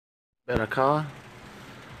Barakah,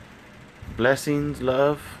 blessings,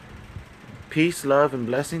 love, peace, love, and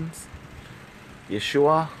blessings.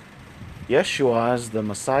 YeshaYah, YeshaYah is the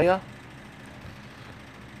Messiah.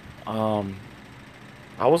 I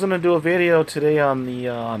was gonna do a video today on the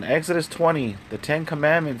on Exodus 20, the 10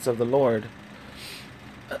 Commandments of the Lord,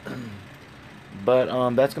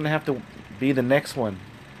 but that's gonna have to be the next one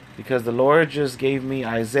because the Lord just gave me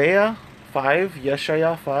Isaiah 5,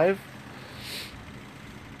 YeshaYah 5.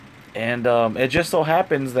 And it just so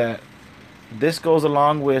happens that this goes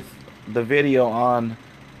along with the video on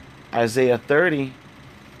Isaiah 30,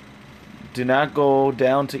 do not go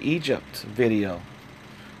down to Egypt video.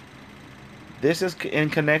 This is in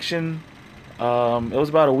connection, it was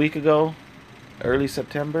about a week ago, early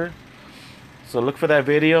September. So look for that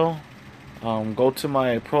video, go to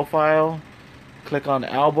my profile, click on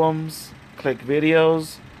albums, click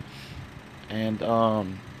videos, and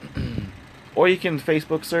or you can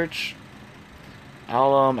Facebook search.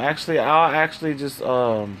 I'll actually just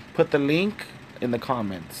put the link in the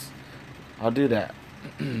comments. I'll do that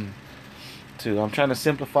too. I'm trying to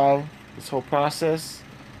simplify this whole process.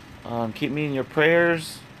 Keep me in your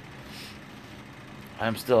prayers.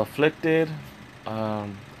 I'm still afflicted.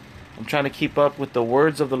 I'm trying to keep up with the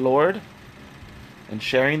words of the Lord and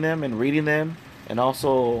sharing them and reading them, and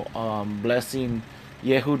also blessing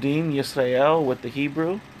Yehudim, Yisrael with the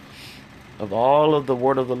Hebrew of all of the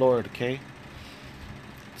word of the Lord. Okay,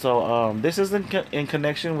 so this is in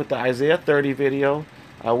connection with the Isaiah 30 video.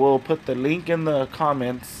 I will put the link in the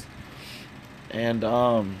comments, and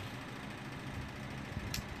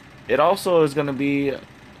it also is going to be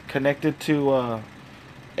connected to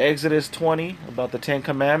Exodus 20 about the 10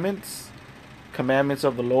 commandments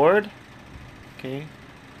of the Lord. Okay,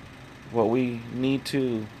 what we need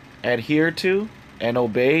to adhere to and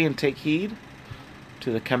obey and take heed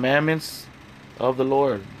to the commandments of the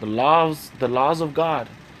Lord, the laws of God,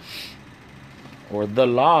 or the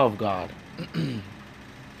law of God.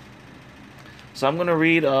 So I'm going to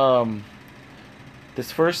read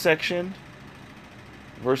this first section,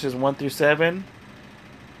 verses 1 through 7.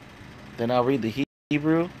 Then I'll read the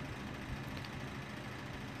Hebrew,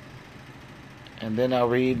 and then I'll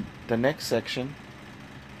read the next section.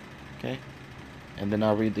 Okay, and then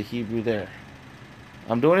I'll read the Hebrew there.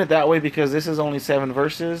 I'm doing it that way because this is only 7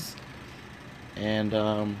 verses, and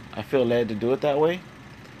I feel led to do it that way.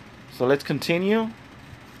 So let's continue.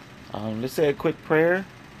 Let's say a quick prayer.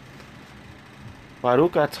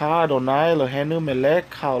 Baruch atah Adonai Eloheinu melech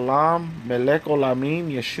haolam melech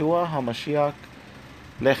olamim Yeshua HaMashiach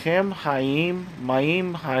lechem hayim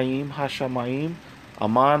ma'im hayim hashamayim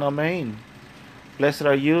aman amen. Blessed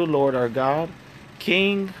are you, Lord our God,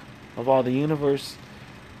 King of all the universe,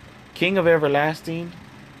 King of everlasting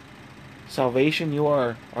salvation. You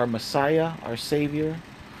are our Messiah, our Savior.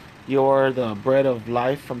 You are the bread of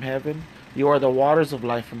life from heaven. You are the waters of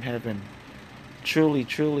life from heaven. Truly,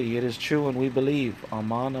 truly, it is true, and we believe.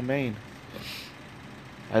 Amen, amen.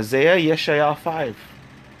 Isaiah YeshaYah 5.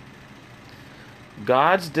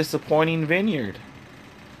 God's disappointing vineyard.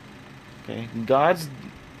 Okay, God's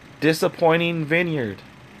disappointing vineyard.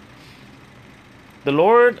 The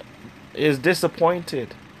Lord is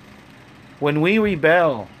disappointed when we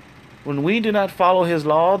rebel. When we do not follow His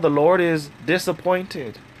law, the Lord is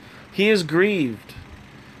disappointed. He is grieved,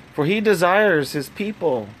 for He desires His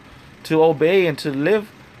people to obey and to live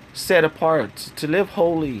set apart, to live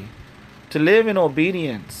holy, to live in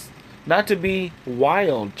obedience, not to be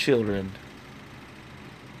wild children.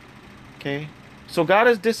 Okay? So God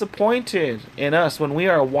is disappointed in us when we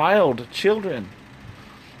are wild children.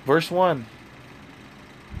 Verse 1.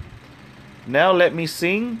 Now let me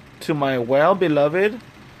sing to my well-beloved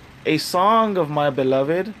a song of my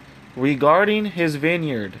beloved regarding his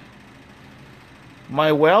vineyard.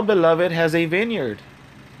 My well-beloved has a vineyard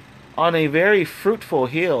on a very fruitful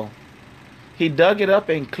hill. He dug it up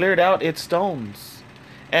and cleared out its stones,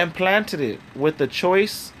 and planted it with the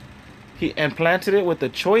choicest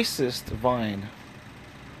vine.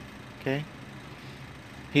 Okay?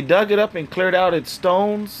 He dug it up and cleared out its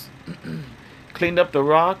stones, cleaned up the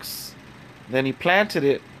rocks, then he planted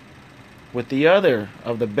it with the other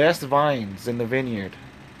of the best vines in the vineyard.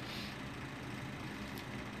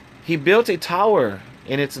 He built a tower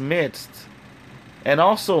in its midst, and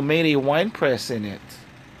also made a winepress in it.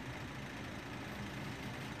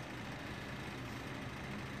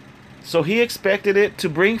 So he expected it to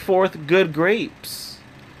bring forth good grapes.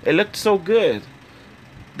 It looked so good.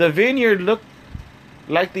 The vineyard looked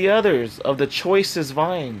like the others of the choicest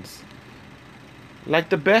vines, like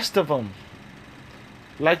the best of them,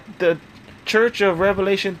 like the church of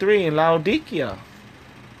Revelation 3 in Laodicea.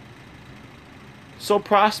 so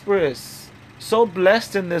prosperous, so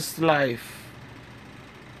blessed in this life,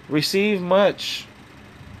 receive much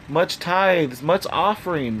tithes, much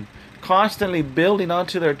offering, constantly building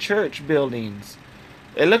onto their church buildings.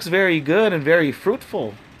 It looks very good and very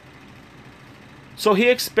fruitful. So he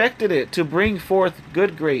expected it to bring forth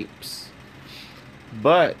good grapes,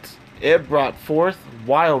 but it brought forth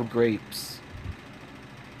wild grapes.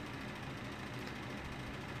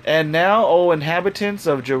 And now, O inhabitants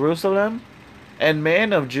of Jerusalem and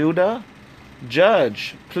men of Judah,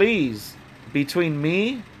 judge, please, between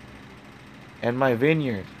me and my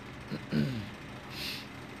vineyard.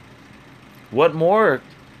 What more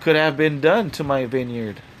could have been done to my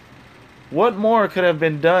vineyard? What more could have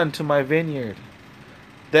been done to my vineyard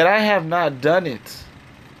that I have not done it?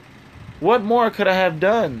 What more could I have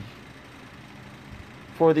done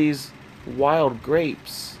for these wild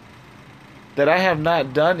grapes that I have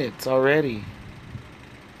not done it already?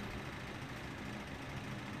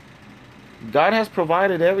 God has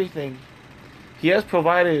provided everything. He has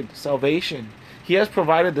provided salvation. He has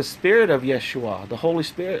provided the Spirit of YeshaYah, the Holy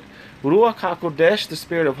Spirit. Ruach HaKodesh, the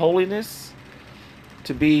Spirit of holiness,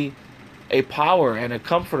 to be a power and a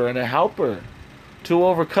comforter and a helper to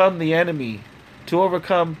overcome the enemy, to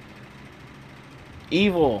overcome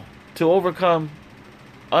evil, to overcome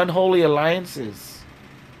unholy alliances,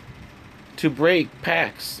 to break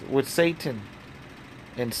pacts with Satan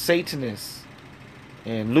and Satanists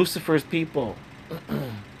and Lucifer's people.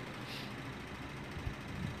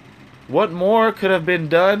 What more could have been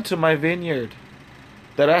done to my vineyard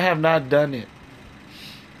that I have not done it?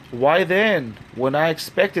 Why then, when I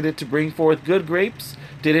expected it to bring forth good grapes,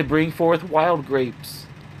 did it bring forth wild grapes?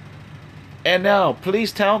 And now,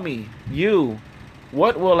 please tell me,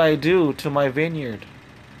 what will I do to my vineyard?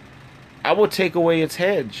 I will take away its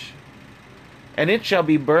hedge, and it shall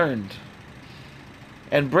be burned,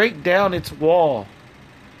 and break down its wall,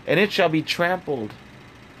 and it shall be trampled.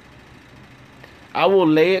 I will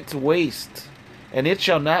lay it waste, and it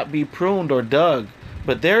shall not be pruned or dug,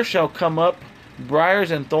 but there shall come up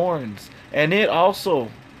briars and thorns, and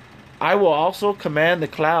I will also command the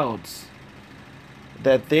clouds,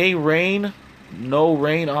 that they rain no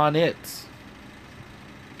rain on it.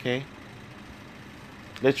 Okay.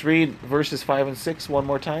 Let's read verses 5 and 6 one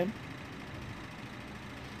more time.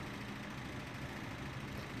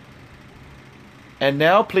 And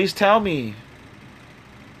now please tell me,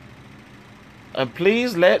 and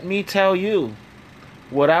please let me tell you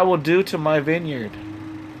what I will do to my vineyard.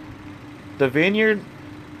 The vineyard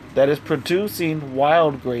that is producing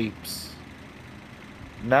wild grapes,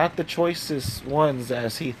 not the choicest ones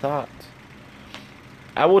as he thought.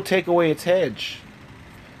 I will take away its hedge.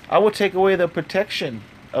 I will take away the protection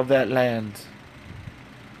of that land,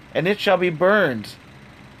 and it shall be burned.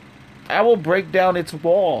 I will break down its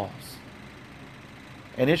walls,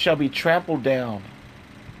 and it shall be trampled down.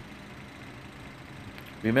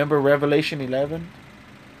 Remember Revelation 11?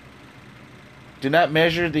 Do not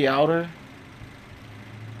measure the outer,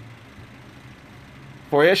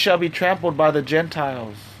 for it shall be trampled by the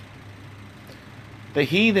Gentiles, the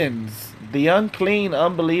heathens, the unclean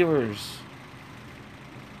unbelievers.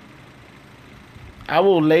 I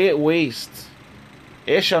will lay it waste.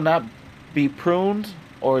 It shall not be pruned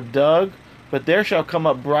or dug, but there shall come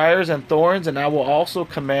up briars and thorns, and I will also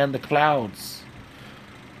command the clouds,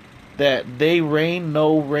 that they rain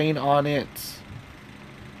no rain on it.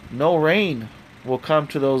 No rain will come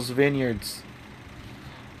to those vineyards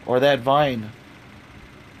or that vine.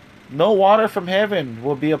 No water from heaven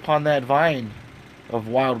will be upon that vine of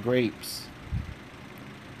wild grapes.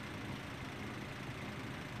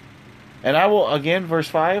 And I will, again, verse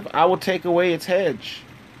 5, I will take away its hedge,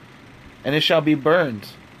 and it shall be burned.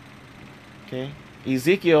 Okay,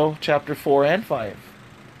 Ezekiel chapter 4 and 5.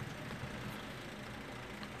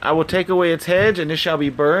 I will take away its hedge, and it shall be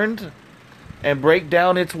burned, and break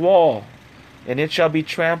down its wall, and it shall be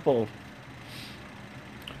trampled.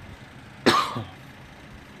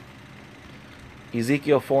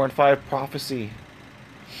 Ezekiel 4 and 5 prophecy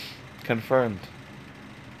confirmed.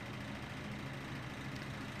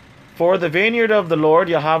 For the vineyard of the Lord,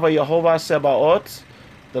 Yahweh Yehovah Sebaot,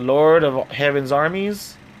 the Lord of heaven's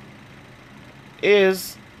armies,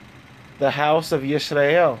 is the house of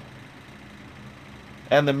Israel,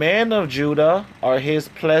 and the men of Judah are his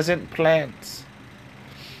pleasant plants.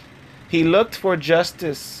 He looked for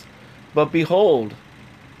justice, but behold,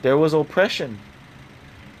 there was oppression.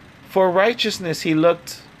 For righteousness he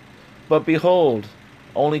looked, but behold,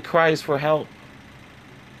 only cries for help.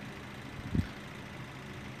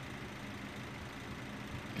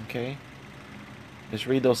 Okay, let's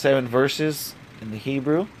read those 7 verses in the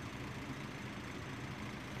Hebrew.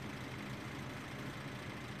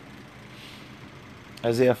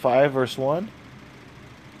 Isaiah 5 verse 1.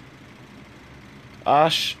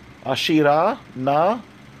 Ashira na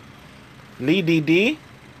lididi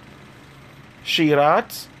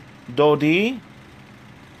shirat dodi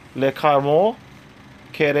lekarmo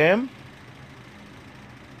kerem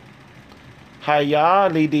haya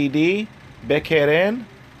lididi beQeren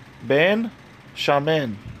ben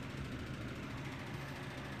Shamen.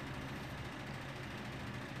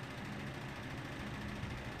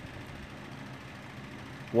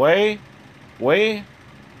 We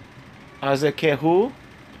azekehu,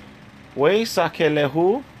 we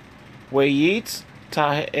sakelehu, we yitz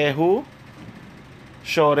tahehu,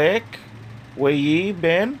 shorek, we yi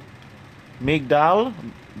ben, migdal,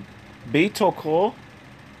 bitoko,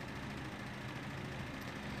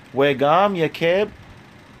 we gam yekeb,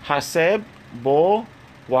 haseb, bo,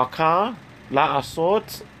 waka,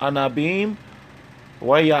 laasot, anabim,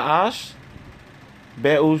 we yaash,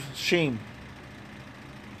 beushim.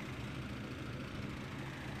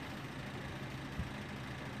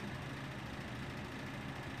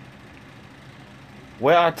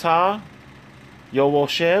 We'ata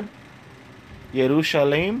Yowosheb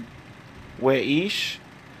Yerushalayim We'ish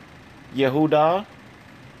Yehuda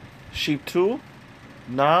Shiptu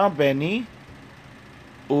Na Beni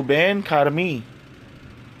Uben Karmi.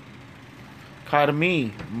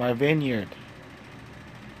 Karmi, my vineyard.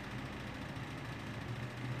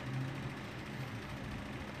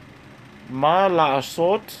 Ma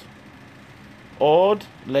la'asot od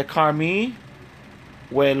lekarmi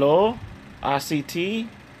welo asiti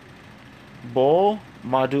bo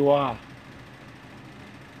madua.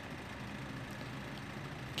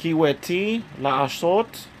 Kiweti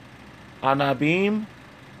la'asot anabim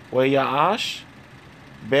weyaash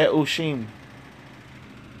beushim.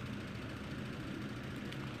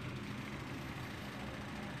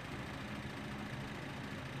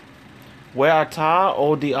 We'ata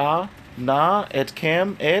odia na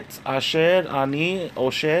etkem et asher ani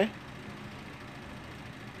oshe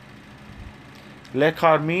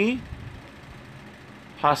lekarmi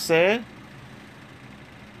hase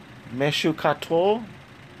meshukato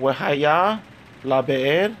wehaya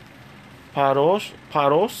labe'er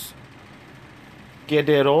paros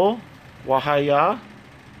gedero wahaya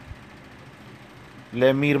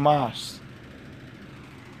lemirmas.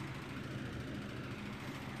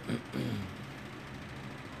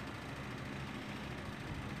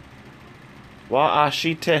 Wa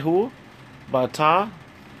ashitehu bata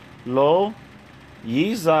lo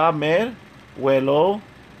yizamer welo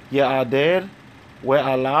yaader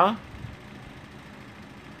we'ala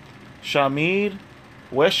shamir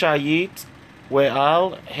weshayit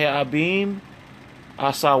we'al he'abim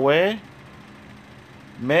asawe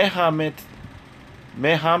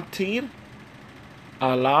mehamtir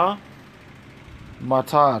ala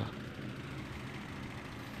matar.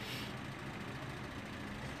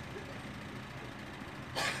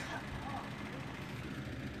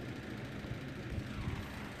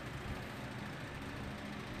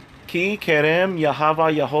 Ki kerem Yahava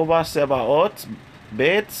Yehovah Sebaot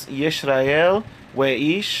Bet Yisrael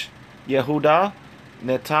Weish Yehuda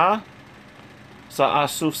Neta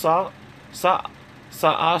Sa'asua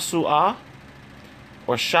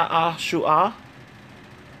or Sha'ashua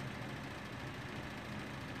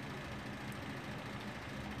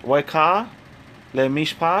Weka Le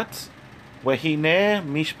Mishpat Wehine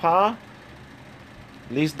Mishpa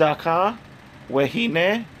Lizdaka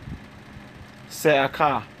Wehine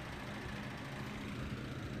Se'aka.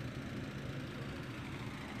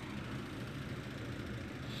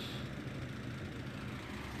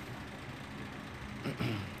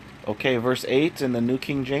 Okay, verse 8 in the New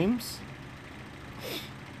King James.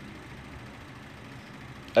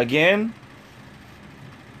 Again,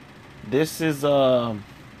 this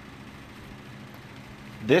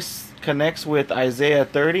connects with Isaiah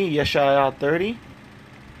 30, YeshaYah 30.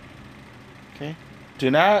 Okay. Do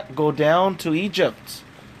not go down to Egypt.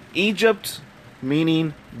 Egypt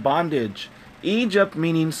meaning bondage. Egypt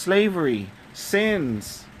meaning slavery,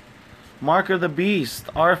 sins, mark of the beast,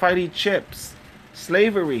 RFID chips,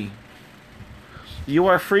 slavery. You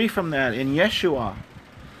are free from that in Yeshua.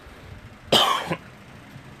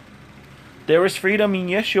 There is freedom in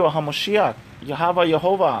Yeshua HaMashiach, Yahweh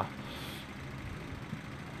Yehovah.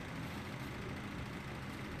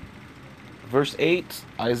 Verse 8,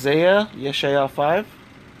 Isaiah, YeshaYah 5.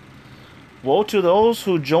 Woe to those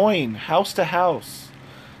who join house to house.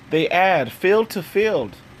 They add field to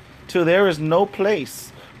field, till there is no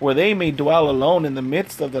place where they may dwell alone in the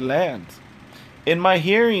midst of the land. In my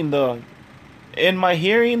hearing, the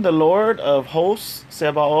Lord of hosts,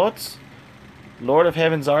 Sebaot, Lord of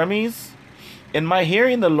heaven's armies, In my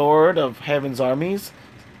hearing, the Lord of heaven's armies,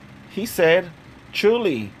 he said,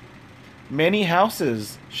 truly, many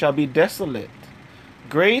houses shall be desolate,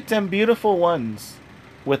 great and beautiful ones,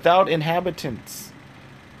 without inhabitants.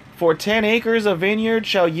 For 10 acres of vineyard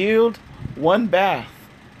shall yield 1 bath,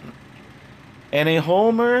 and a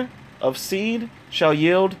homer of seed shall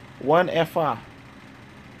yield 1 ephah.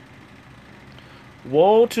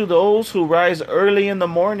 Woe to those who rise early in the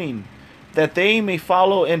morning, that they may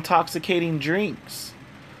follow intoxicating drinks,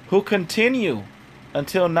 who continue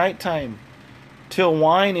until nighttime, till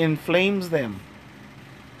wine inflames them.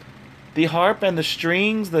 The harp and the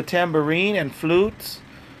strings, the tambourine and flutes,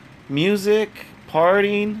 music,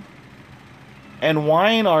 partying, and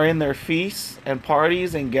wine are in their feasts and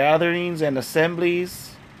parties and gatherings and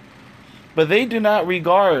assemblies. But they do not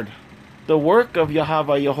regard the work of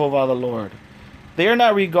Yehovah the Lord. They are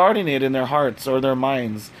not regarding it in their hearts or their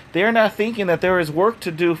minds. They are not thinking that there is work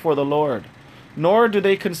to do for the Lord. Nor do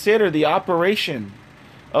they consider the operation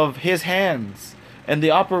of his hands and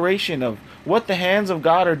the operation of what the hands of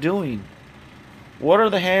God are doing. What are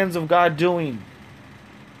the hands of God doing?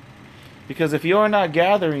 Because if you are not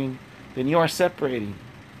gathering, then you are separating.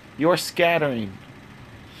 You are scattering.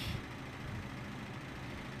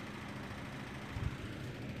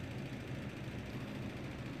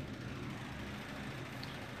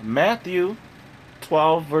 Matthew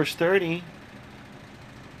 12 verse 30,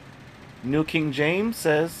 New King James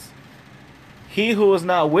says, he who is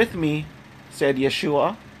not with me, said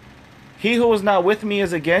Yeshua, he who is not with me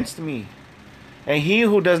is against me, and he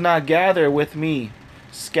who does not gather with me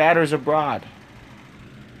scatters abroad.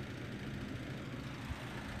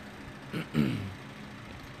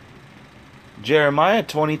 Jeremiah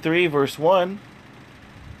 23 verse 1,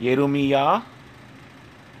 YeshaYah,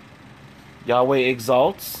 Yahweh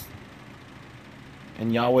exalts,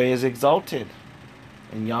 and Yahweh is exalted,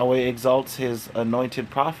 and Yahweh exalts his anointed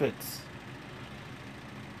prophets.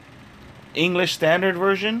 English Standard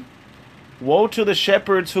Version, woe to the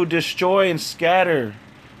shepherds who destroy and scatter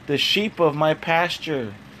the sheep of my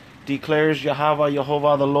pasture, declares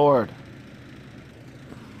Yehovah the Lord.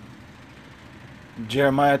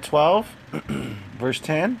 Jeremiah 12 verse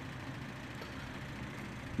 10,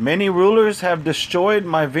 many rulers have destroyed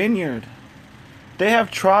my vineyard. They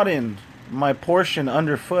have trodden my portion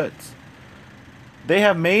underfoot. They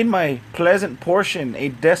have made my pleasant portion a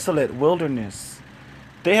desolate wilderness.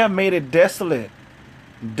 They have made it desolate,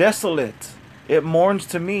 desolate. It mourns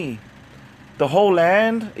to me. The whole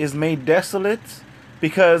land is made desolate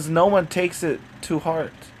because no one takes it to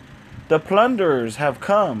heart. The plunderers have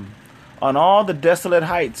come on all the desolate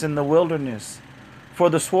heights in the wilderness.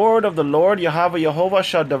 For the sword of the Lord Yehovah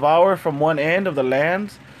shall devour from one end of the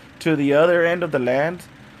land to the other end of the land.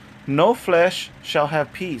 No flesh shall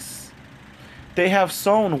have peace. They have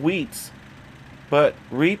sown wheat, but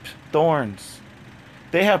reaped thorns.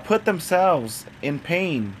 They have put themselves in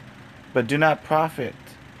pain, but do not profit.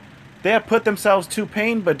 They have put themselves to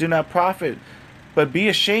pain, but do not profit. But be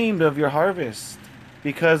ashamed of your harvest,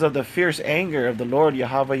 because of the fierce anger of the Lord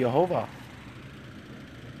Yehovah.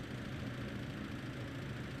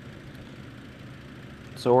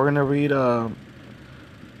 So we're going to read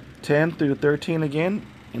 10 through 13 again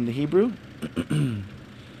in the Hebrew.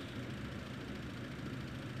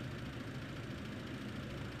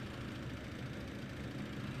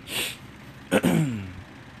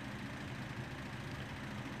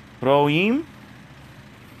 Roim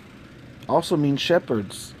also means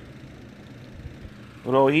shepherds.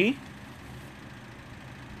 Roi,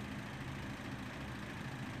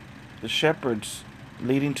 the shepherds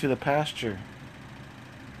leading to the pasture.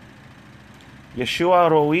 Yeshua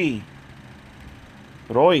Roi,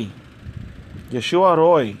 Roy, Yeshua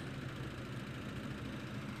Roy.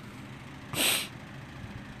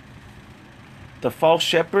 The false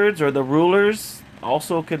shepherds or the rulers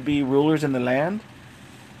also could be rulers in the land.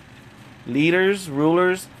 Leaders,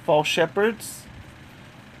 rulers, false shepherds,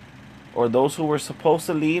 or those who were supposed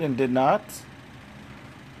to lead and did not.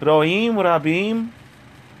 Roim, Rabim,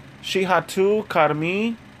 Shihatu,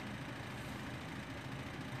 Karmi,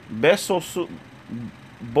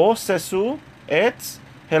 Bosesu, Et,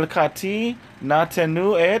 Helkati,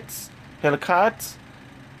 Natenu, Et, Helkat,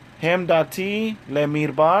 Hemdati,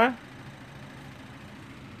 Lemirbar,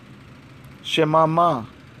 Shemama.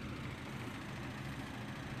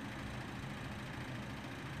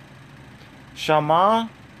 Shama,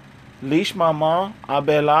 Lishmama,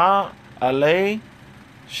 Abela, Ale,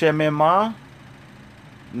 Shemema,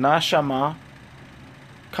 Nashama,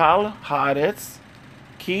 Kal Haaretz,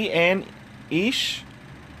 Ki En Ish,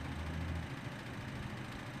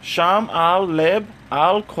 Sham Al Leb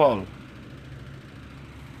Al Kol.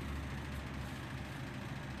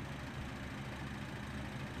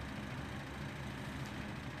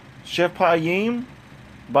 Shepayim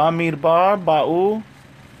Bamidbar Ba'u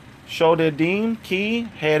Shodedim Ki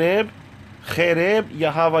Hereb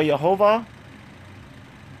Yehovah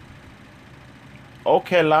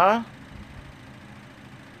Okela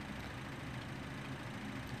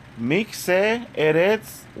Mikse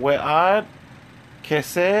Eretz We'ad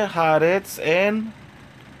Kese Haaretz En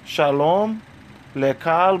Shalom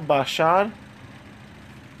Lekal Bashar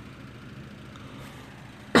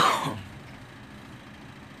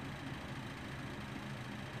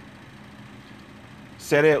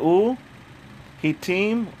Sereu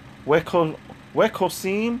Hitim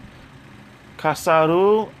Wekosim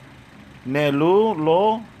Kasaru Nelu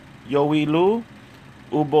Lo Yoilu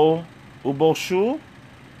Uboshu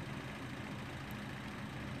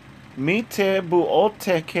Mite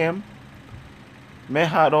Buotekem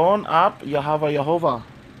Meharon Ap Yehovah.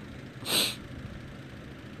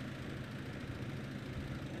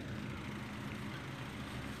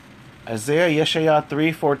 Isaiah YeshaYah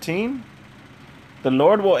 3:14. The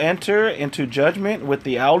Lord will enter into judgment with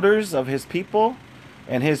the elders of his people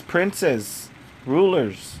and his princes,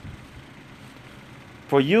 rulers.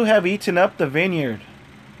 For you have eaten up the vineyard.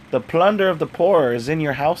 The plunder of the poor is in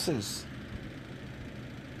your houses.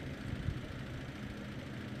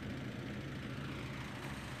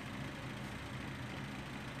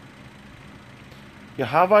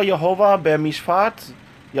 Yehovah be'mishpat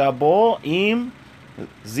yabo im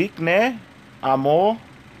zikne amo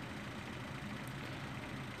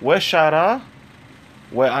Weshara,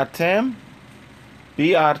 We'atem,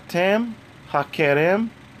 Bi'artem, Hakerem,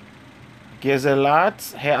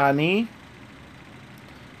 Gezelat, He'ani,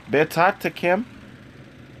 Betatekem.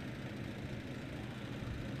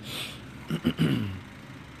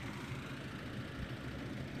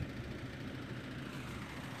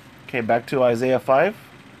 Okay, back to Isaiah 5.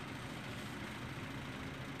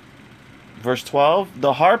 Verse 12.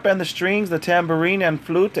 The harp and the strings, the tambourine and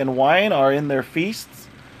flute and wine are in their feasts.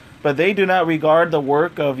 But they do not regard the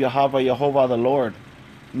work of Yehovah the Lord,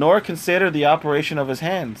 nor consider the operation of his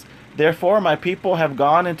hands. Therefore my people have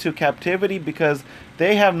gone into captivity because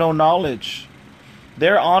they have no knowledge.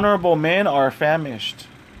 Their honorable men are famished,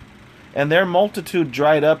 and their multitude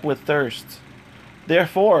dried up with thirst.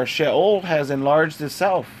 Therefore Sheol has enlarged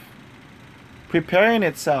itself, preparing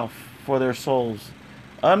itself for their souls.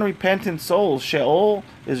 Unrepentant souls, Sheol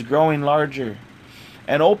is growing larger,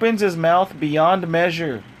 and opens his mouth beyond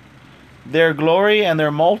measure. Their glory and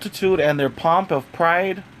their multitude and their pomp of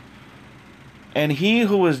pride, and he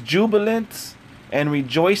who is jubilant and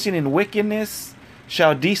rejoicing in wickedness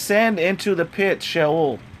shall descend into the pit,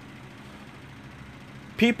 Sheol.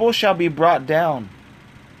 People shall be brought down.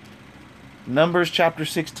 Numbers chapter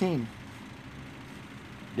 16.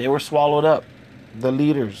 They were swallowed up, the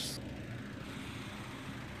leaders.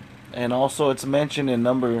 And also it's mentioned in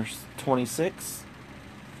Numbers 26.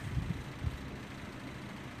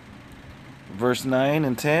 Verse 9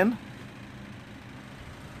 and 10.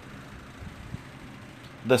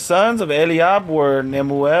 The sons of Eliab were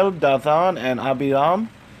Nemuel, Dathan, and Abiram.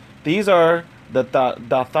 These are the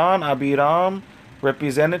Dathan, Abiram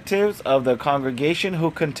representatives of the congregation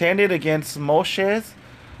who contended against Moshe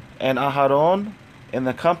and Aharon in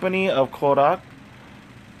the company of Korah.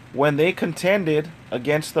 When they contended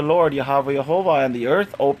against the Lord Yehovah, and the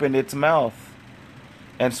earth opened its mouth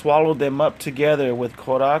and swallowed them up together with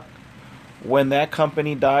Korah. When that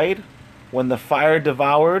company died, when the fire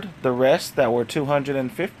devoured the rest that were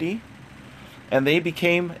 250, and they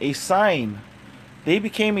became a sign. They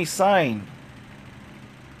became a sign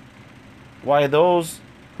why those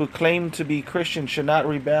who claim to be Christians should not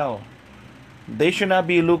rebel. They should not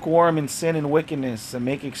be lukewarm in sin and wickedness and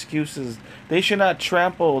make excuses. They should not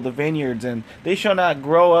trample the vineyards, and they shall not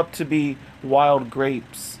grow up to be wild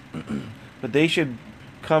grapes. But they should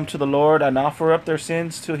come to the Lord and offer up their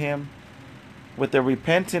sins to him with their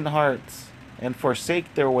repentant hearts and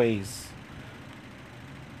forsake their ways.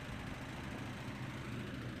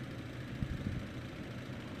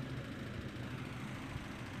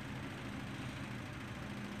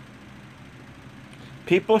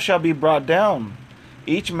 People shall be brought down.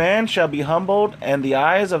 Each man shall be humbled, and the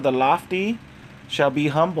eyes of the lofty shall be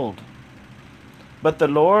humbled. But the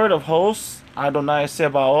Lord of hosts, Adonai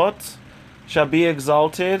Sebaot, shall be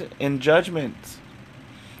exalted in judgment.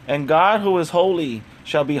 And God who is holy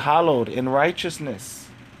shall be hallowed in righteousness.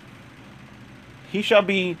 He shall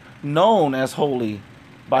be known as holy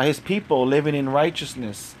by his people living in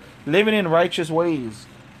righteousness, living in righteous ways,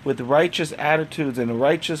 with righteous attitudes and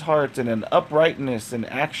righteous hearts and an uprightness in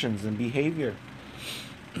actions and behavior.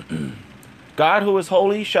 God who is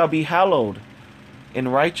holy shall be hallowed in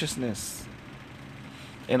righteousness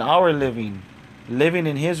in our living, living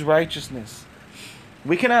in His righteousness.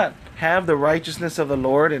 We cannot have the righteousness of the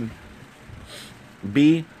Lord and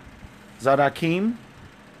be Zadakim.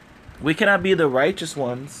 We cannot be the righteous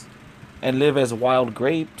ones and live as wild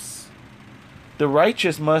grapes. The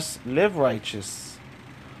righteous must live righteous.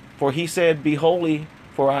 For He said, "Be holy,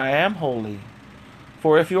 for I am holy."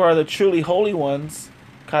 For if you are the truly holy ones,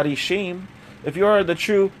 Kadishim, if you are the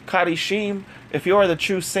true Kadishim, if you are the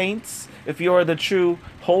true saints, if you are the true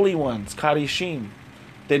holy ones, Kadishim,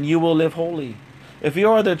 then you will live holy. If you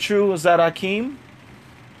are the true Zerakim,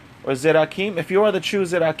 or Zerakim, if you are the true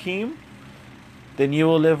Zerakim, then you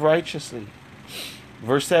will live righteously.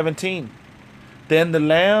 Verse 17. Then the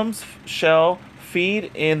lambs shall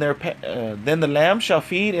feed in their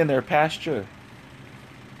pasture,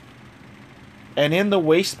 and in the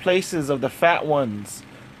waste places of the fat ones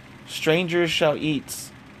strangers shall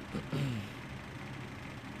eat.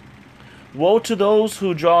 Woe to those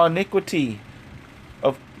who draw iniquity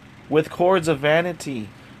with cords of vanity.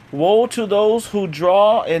 Woe to those who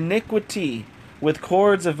draw iniquity with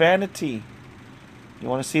cords of vanity. You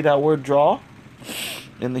want to see that word draw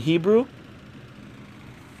in the Hebrew?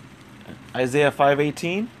 Isaiah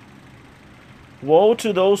 5:18. Woe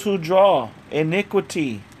to those who draw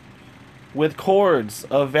iniquity with cords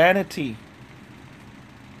of vanity.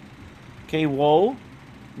 Okay, woe,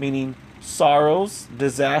 meaning sorrows,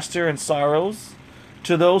 disaster and sorrows.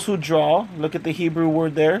 To those who draw, look at the Hebrew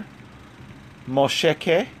word there.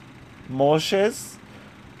 Mosheke, Moses,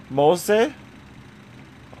 Mose,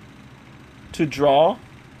 to draw.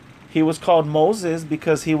 He was called Moses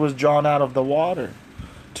because he was drawn out of the water.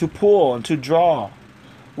 To pull and to draw.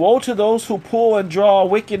 Woe to those who pull and draw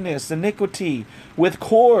wickedness, iniquity, with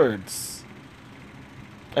cords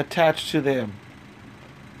attached to them,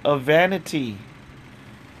 of vanity,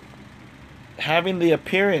 having the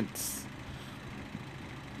appearance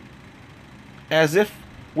as if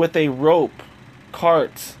with a rope,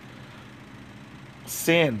 cart,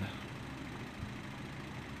 sin.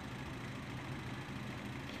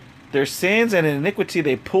 Their sins and iniquity,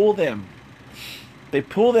 they pull them. They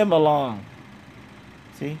pull them along.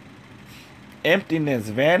 See? Emptiness,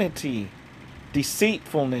 vanity,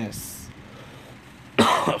 deceitfulness,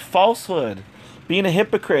 falsehood, being a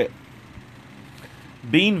hypocrite.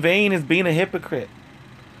 Being vain is being a hypocrite.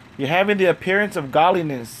 You're having the appearance of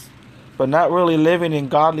godliness, but not really living in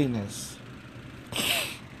godliness.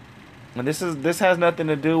 And this has nothing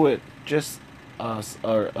to do with just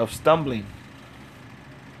of stumbling.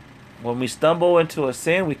 When we stumble into a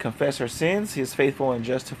sin, we confess our sins. He is faithful and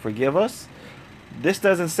just to forgive us. This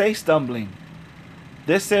doesn't say stumbling.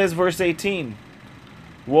 This says, verse 18,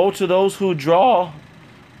 woe to those who draw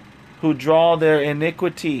their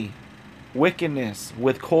iniquity, wickedness,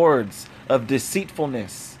 with cords of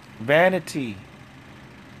deceitfulness, vanity,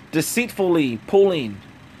 deceitfully pulling.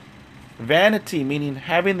 Vanity, meaning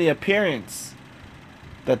having the appearance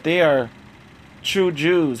that they are true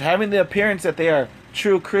Jews, having the appearance that they are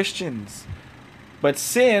true Christians, but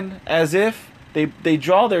sin as if they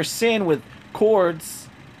draw their sin with cords,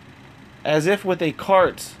 as if with a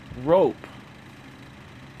cart rope.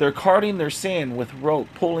 They're carting their sin with rope,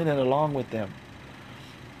 pulling it along with them.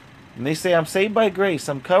 And they say, I'm saved by grace,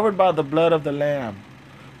 I'm covered by the blood of the Lamb,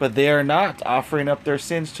 but they are not offering up their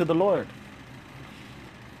sins to the Lord.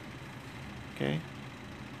 Okay.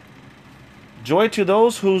 Joy to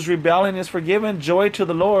those whose rebellion is forgiven. Joy to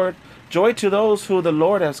the Lord. Joy to those who the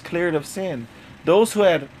Lord has cleared of sin. Those who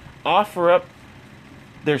had offer up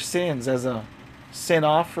their sins as a sin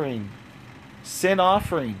offering. Sin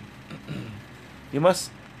offering. You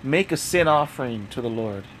must make a sin offering to the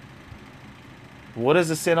Lord. What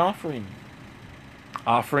is a sin offering?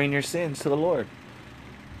 Offering your sins to the Lord.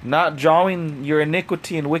 Not drawing your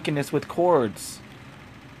iniquity and wickedness with cords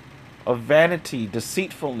of vanity,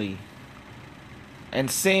 deceitfully, and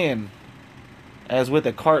sin as with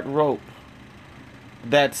a cart rope,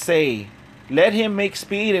 that say, let him make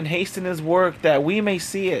speed and hasten his work, that we may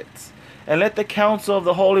see it. And let the counsel of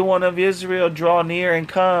the Holy One of Israel draw near and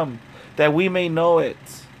come, that we may know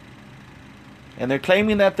it. And they're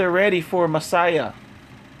claiming that they're ready for Messiah.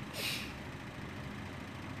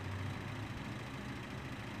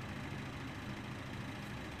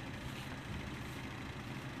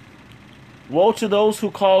 Woe to those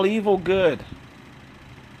who call evil good.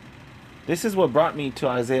 This is what brought me to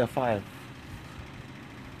Isaiah 5.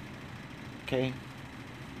 Okay.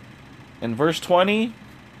 In verse 20,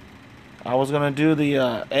 I was going to do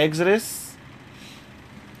the Exodus.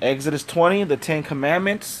 Exodus 20, the 10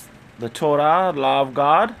 Commandments, the Torah, law of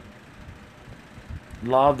God,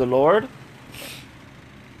 law of the Lord.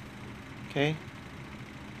 Okay.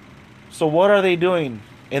 So what are they doing?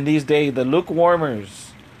 in these days, the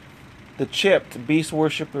lukewarmers, the chipped beast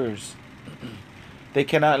worshippers, they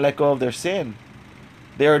cannot let go of their sin.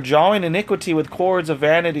 They are drawing iniquity with cords of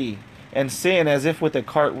vanity, and sin as if with a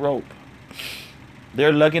cart rope.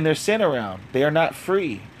 They're lugging their sin around. They are not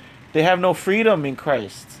free. They have no freedom in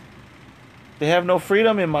Christ. They have no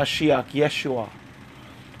freedom in Mashiach, Yeshua.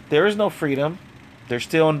 There is no freedom. They're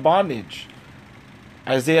still in bondage.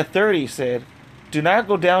 Isaiah 30 said, do not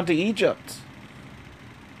go down to Egypt.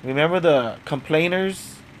 Remember the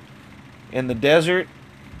complainers in the desert,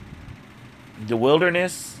 the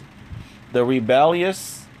wilderness, the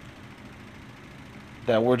rebellious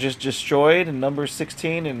that were just destroyed in Numbers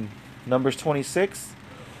 16 and Numbers 26?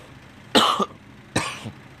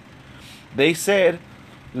 They said,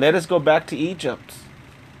 let us go back to Egypt.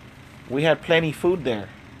 We had plenty food there.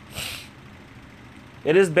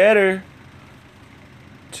 It is better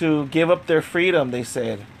to give up their freedom, they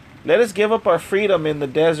said. Let us give up our freedom in the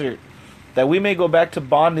desert, that we may go back to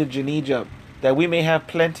bondage in Egypt, that we may have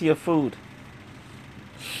plenty of food.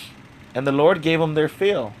 And the Lord gave them their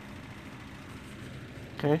fill.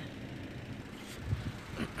 Okay.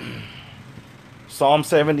 Psalm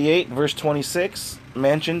 78, verse 26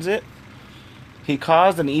 mentions it. He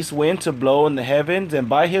caused an east wind to blow in the heavens, and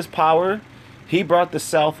by his power he brought the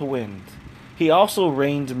south wind. He also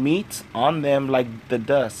rained meat on them like the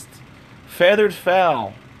dust, feathered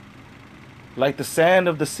fowl like the sand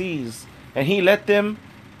of the seas, and he let them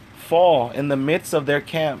fall in the midst of their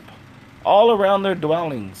camp, all around their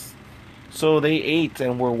dwellings. So they ate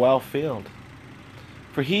and were well filled.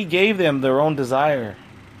 For he gave them their own desire.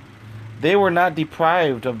 They were not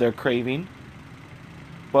deprived of their craving.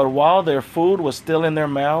 But while their food was still in their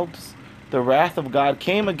mouths, the wrath of God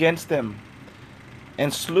came against them,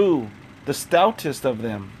 and slew the stoutest of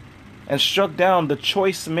them, and struck down the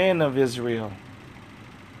choice men of Israel.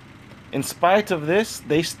 In spite of this,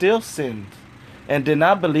 they still sinned, and did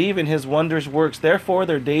not believe in his wondrous works. Therefore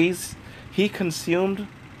their days he consumed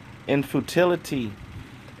in futility,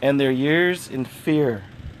 and their years in fear.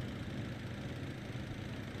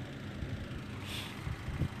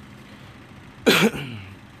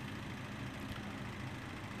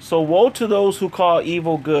 So woe to those who call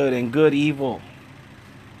evil good and good evil.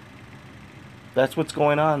 That's what's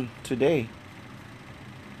going on today.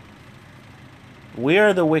 We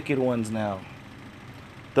are the wicked ones now.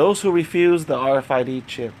 Those who refuse the RFID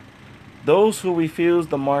chip. Those who refuse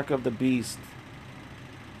the mark of the beast.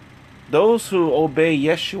 Those who obey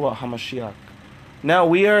Yeshua HaMashiach. Now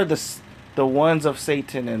we are the ones of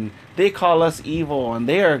Satan, and they call us evil, and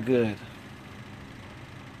they are good.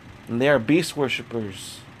 And they are beast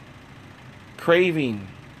worshippers, craving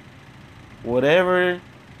whatever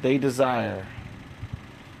they desire.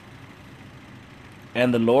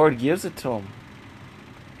 And the Lord gives it to them.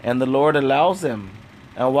 And the Lord allows them.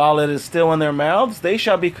 And while it is still in their mouths, they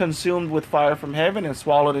shall be consumed with fire from heaven and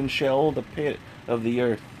swallowed in Sheol, the pit of the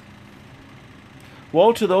earth.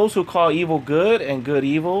 Woe to those who call evil good and good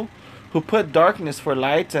evil, who put darkness for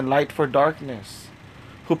light and light for darkness,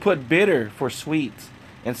 who put bitter for sweet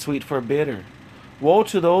and sweet for bitter. Woe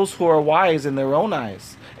to those who are wise in their own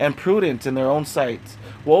eyes and prudent in their own sight.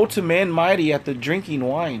 Woe to men mighty at the drinking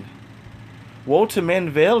wine. Woe to men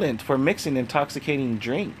valiant for mixing intoxicating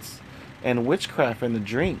drinks, and witchcraft in the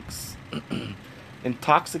drinks,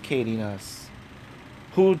 intoxicating us,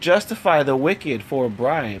 who justify the wicked for a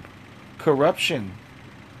bribe, corruption.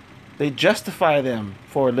 They justify them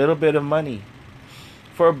for a little bit of money,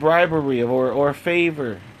 for a bribery or a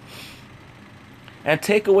favor, and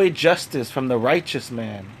take away justice from the righteous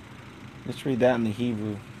man. Let's read that in the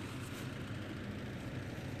Hebrew.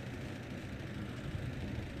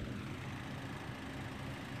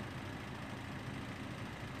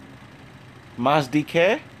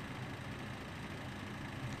 Mazdike.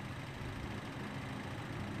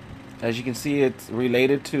 As you can see, it's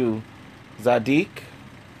related to Zadik,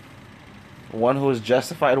 one who is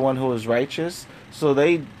justified, one who is righteous. So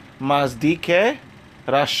they, Mazdike,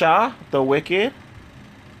 Rasha, the wicked,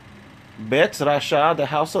 Bet Rasha, the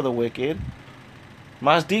house of the wicked,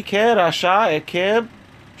 Mazdike, Rasha, Ekeb,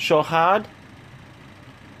 Shohad,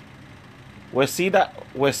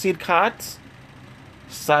 Wesidkat,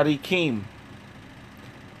 Sadikim.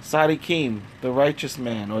 Sadikim, the righteous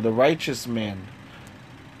man, or the righteous men.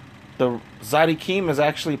 The Zadikim is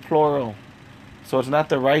actually plural. So it's not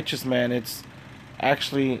the righteous man, it's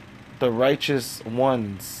actually the righteous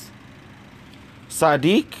ones.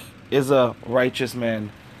 Sadiq is a righteous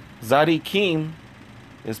man. Zadikim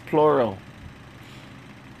is plural.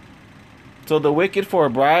 So the wicked for a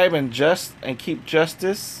bribe and keep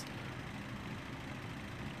justice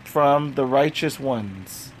from the righteous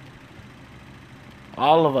ones.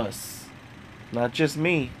 All of us. Not just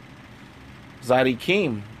me.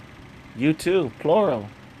 Zadikim. You too. Plural.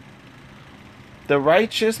 The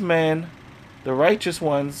righteous men, the righteous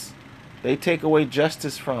ones, they take away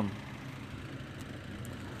justice from.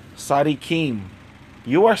 Sadikim.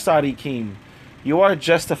 You are Sadikim. You are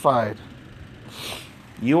justified.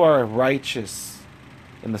 You are righteous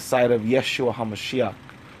in the sight of Yeshua HaMashiach.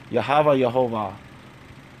 Yahweh Yehovah.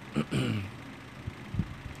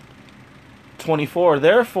 24.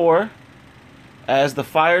 Therefore, as the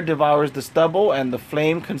fire devours the stubble and the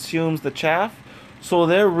flame consumes the chaff, so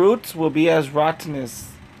their roots will be as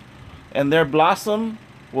rottenness, and their blossom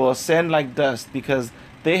will ascend like dust, because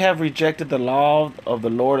they have rejected the law of the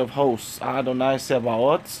Lord of hosts, Adonai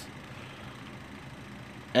Sebaot,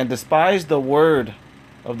 and despised the word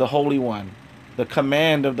of the Holy One, the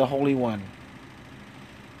command of the Holy One,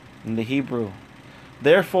 in the Hebrew.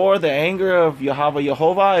 Therefore, the anger of Yahweh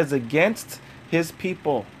Yehovah is against his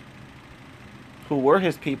people, who were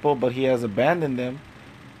his people, but he has abandoned them,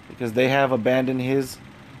 because they have abandoned his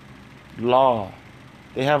law.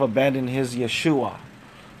 They have abandoned his Yeshua.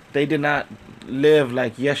 They did not live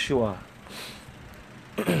like Yeshua.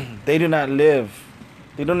 They do not live.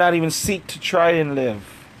 They do not even seek to try and live.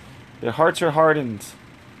 Their hearts are hardened.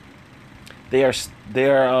 They are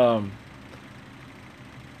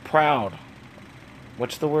proud.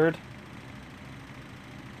 What's the word?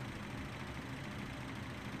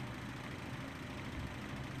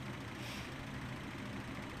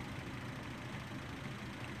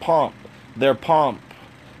 Pomp. They're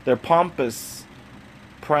pompous,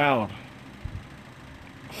 proud.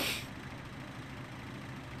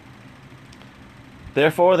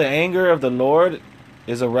 Therefore, the anger of the Lord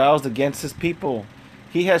is aroused against his people.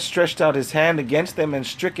 He has stretched out his hand against them and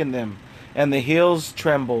stricken them, and the hills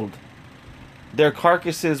trembled. Their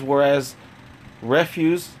carcasses were as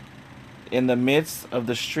refuse in the midst of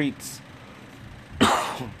the streets.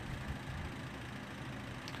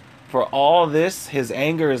 For all this, his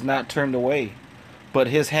anger is not turned away, but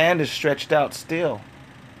his hand is stretched out still.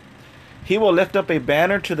 He will lift up a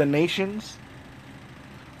banner to the nations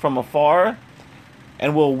from afar,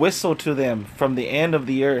 and will whistle to them from the end of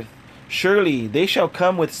the earth. Surely they shall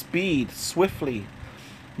come with speed, swiftly.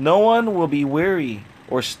 No one will be weary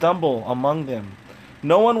or stumble among them.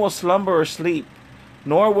 No one will slumber or sleep,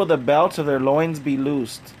 nor will the belts of their loins be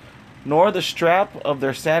loosed, nor the strap of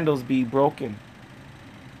their sandals be broken.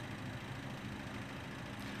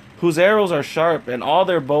 Whose arrows are sharp, and all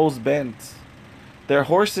their bows bent. Their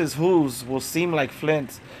horses' hooves will seem like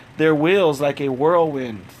flint, their wheels like a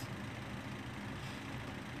whirlwind.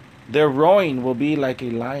 Their roaring will be like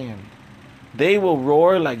a lion. They will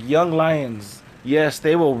roar like young lions. Yes,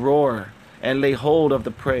 they will roar and lay hold of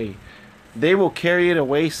the prey. They will carry it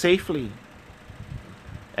away safely,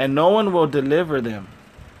 and no one will deliver them.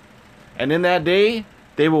 And in that day,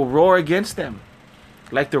 they will roar against them,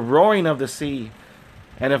 like the roaring of the sea.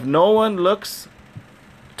 And if no one looks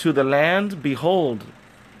to the land, behold,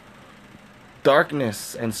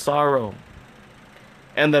 darkness and sorrow,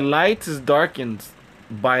 and the light is darkened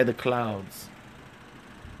by the clouds.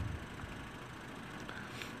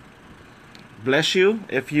 Bless you.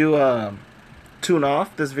 If you tune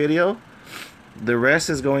off this video, the rest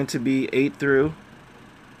is going to be 8 through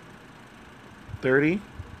 30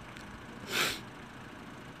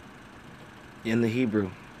 in the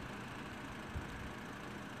Hebrew.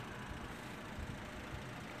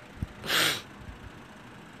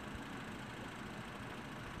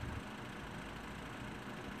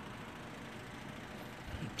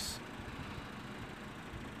 Oops.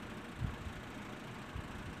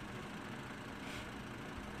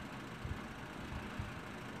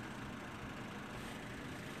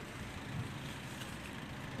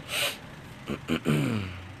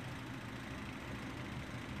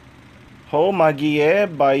 Ho magie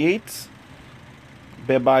bayit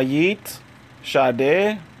bebayit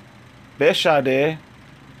shade beshade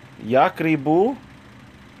yakribu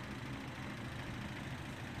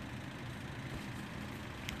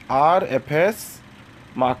ad epes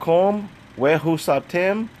makom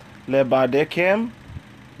wehusaptem lebadekem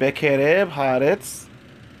bekereb haaretz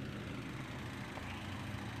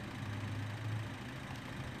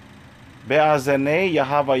Be'azene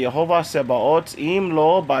Yahava Yehovah Sebaot im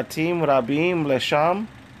lo batim rabim lesham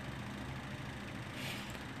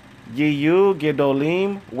yiyu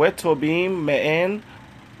gedolim wetobim me'en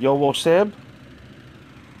yovoseb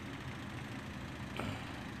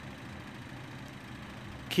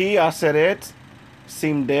ki aseret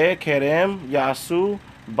simde kerem yasu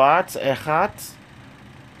bat echat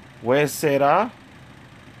wesera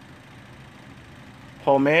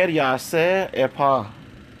homer yase epa.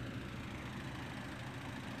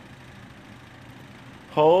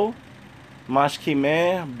 הו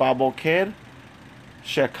משכימי בבוקר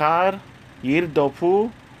שקר ירדפו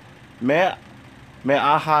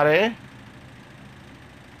מאחרי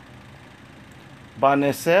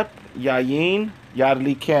בנספ יין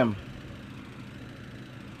ירליקם.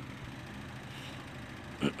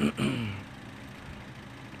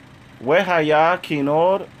 והיה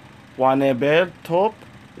כינור ונבל טופ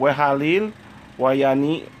והליל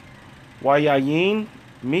ויין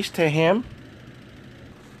משתיהם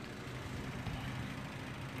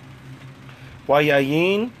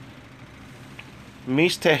ויין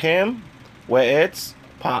משתיהם ועץ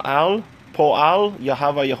פועל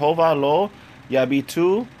יהוה לא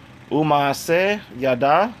יביטו ומעשה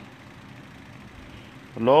ידה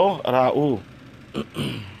לא ראו.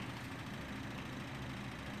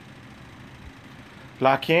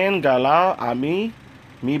 לכן גלה עמי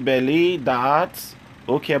מבלי דעת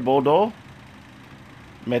וכבודו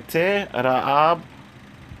מתי רעב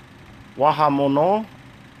והמונו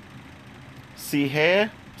שיהה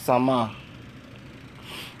שמה.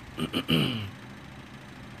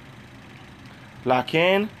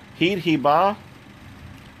 לכן הרחיבה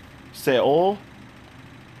שאו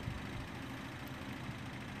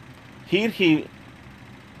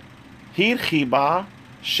הרחיבה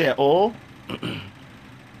שאו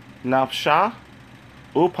נפשה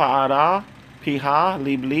ופערה פיה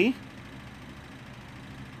לבלי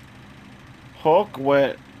חוק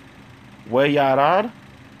וירד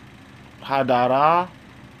הדרה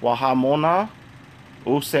והמונה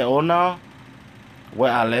ושאונה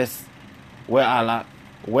ואלס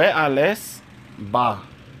בה.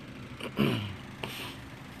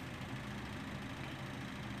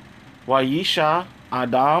 וישע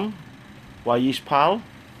אדם וישפל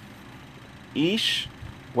איש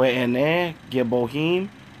ועיני גבוהים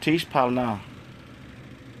תשפלנה.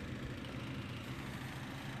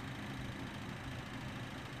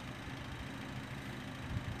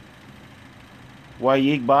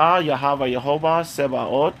 ויקבע יהוה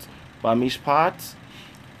צבאות במשפט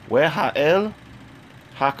והאל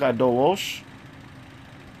הקדוש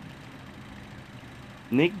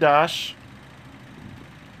נקדש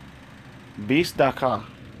בצדקה.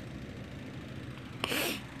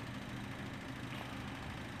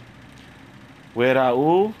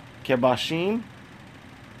 וראו כבשים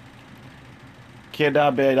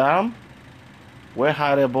כדברם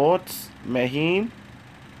והרבות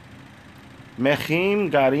מכים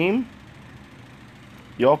גרים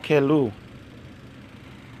יוקלו.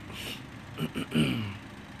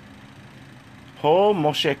 הו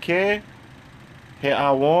מושקה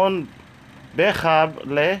העוון בחב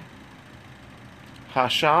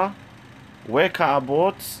להשע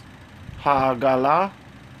וכעבוץ העגלה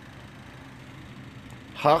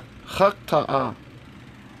חטאה.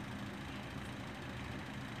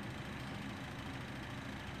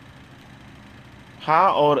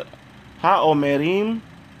 האומרים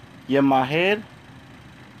ימהר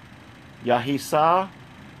יהיסה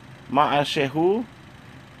מעשהו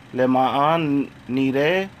למען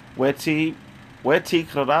נראה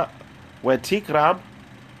ותקרב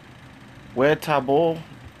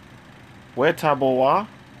ותבוא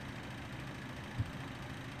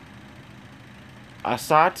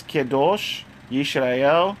עשת קדוש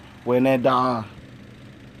ישראל ונדע.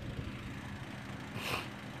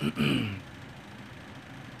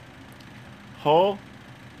 הו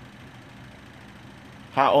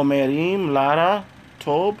האומרים לרע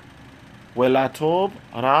טוב ולטוב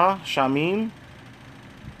רע שמים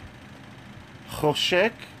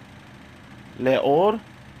חושק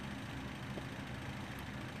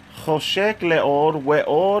לאור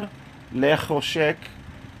ואור לחושק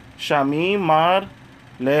שמים מר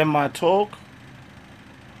למתוק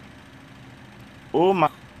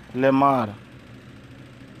ולמר.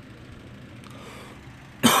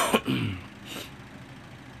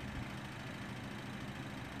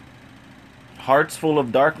 Hearts full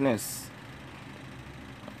of darkness.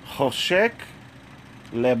 Choshek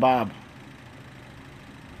lebab.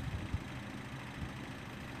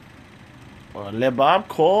 Lebab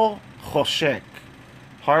kol choshek.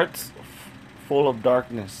 Hearts full of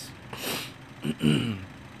darkness.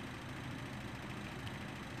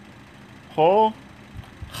 Ho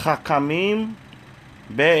chakamim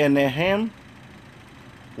be'enehem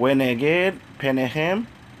weneged penehem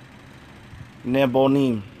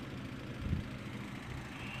nebonim.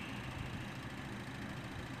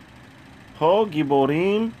 הו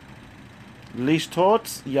גיבורים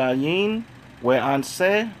לשתות יין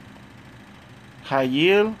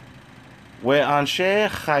ואנשי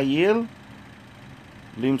חיל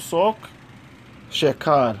למסוק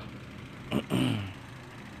שקר.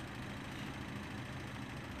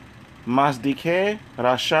 Mazdike,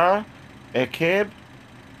 Rasha, Ekeb,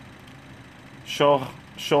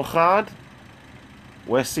 Shochad,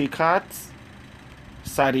 Wesikat,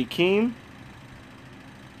 Sadikim,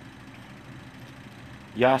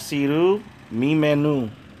 Yasiru, Mimenu.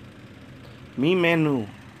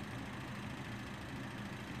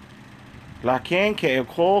 Laken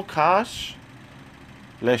ke'ekol kash,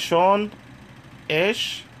 Leshon,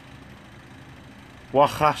 Esh,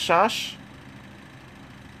 Wachashash,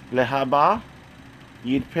 Lehaba,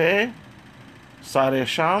 Yidpe,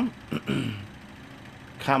 Saresham,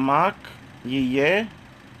 Kamak, Yiye,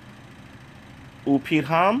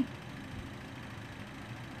 Upirham,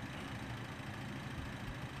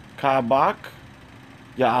 Kabak,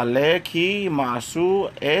 Ya'ale ki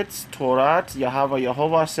ma'asu et Torat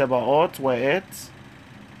Yehovah Sebaot ve'et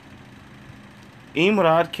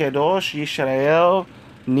Imrad Kedosh Yisrael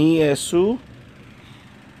Niesu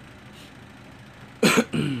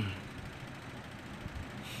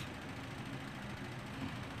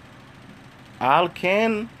Al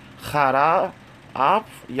ken chara ap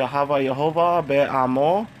Yehovah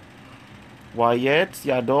be'amo vayet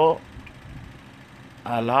yado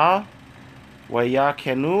Allah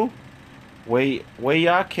Wayakenu,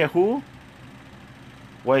 Wayakehu,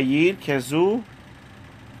 Wayid Kezu,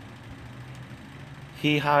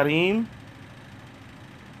 Hiharim,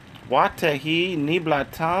 Watehi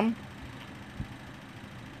Niblatam,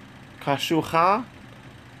 Kashucha,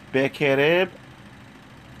 Bekereb,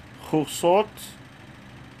 Chusot,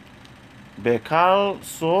 Bekal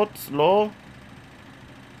Sot Lo,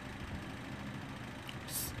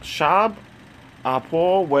 Shab,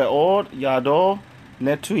 Apo Weod Yado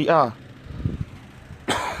Netuya.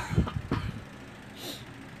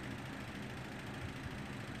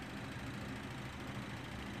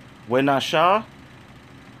 Wenasha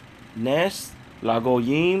Nes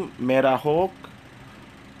Lagoyim Merahok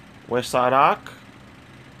Wesarak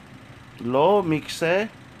Lo Mikse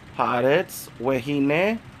Haaretz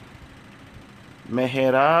Wehine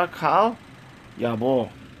Mehera Kal Yabo.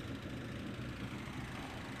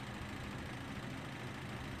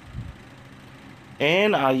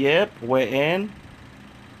 En ayep we'en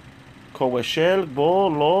koweshel bo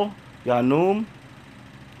lo yanum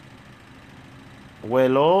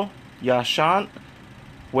velo yishan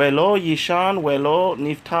velo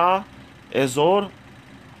nifta ezor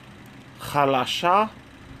chalasa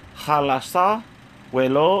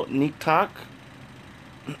velo niktak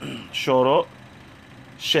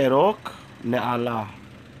sherok ne'ala.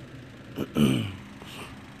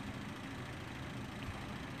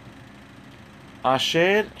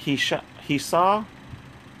 Asher Hisa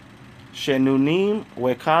Shenunim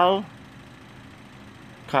Wekal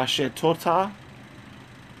Kashetota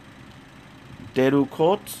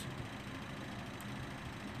Derukot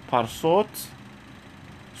Parsot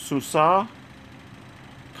Susa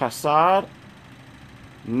Kasar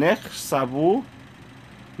Nech Shabu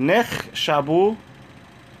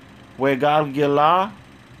Wegalgela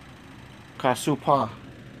Kasupa.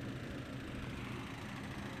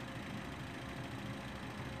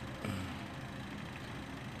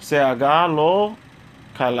 Seaga lo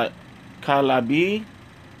Kalabi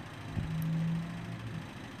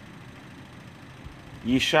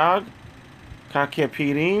Yishag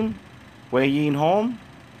Kakepirim Weyinhom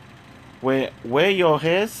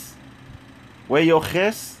Weyoches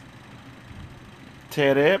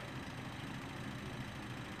Terep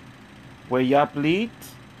Weyaplit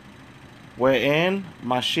We'en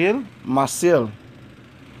Masil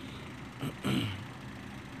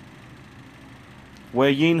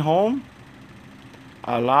Weyinhom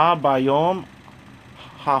Allah Bayom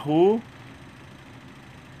Hahu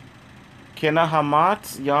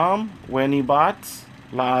Kenahamat Yam Wenibat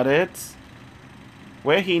Laaretz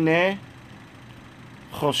Wehine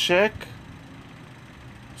Choshek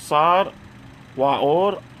Sar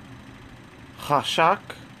Waor Chashak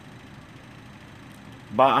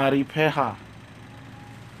Ba'aripeha.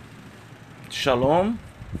 Shalom.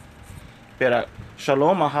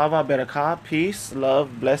 Shalom, Ahava, Berakah, peace,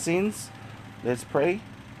 love, blessings. Let's pray.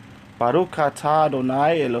 Baruch atah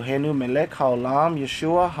Adonai Eloheinu melech haolam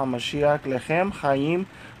Yeshua HaMashiach lechem chaim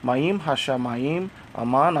mayim hashamayim.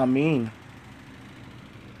 Aman, amin.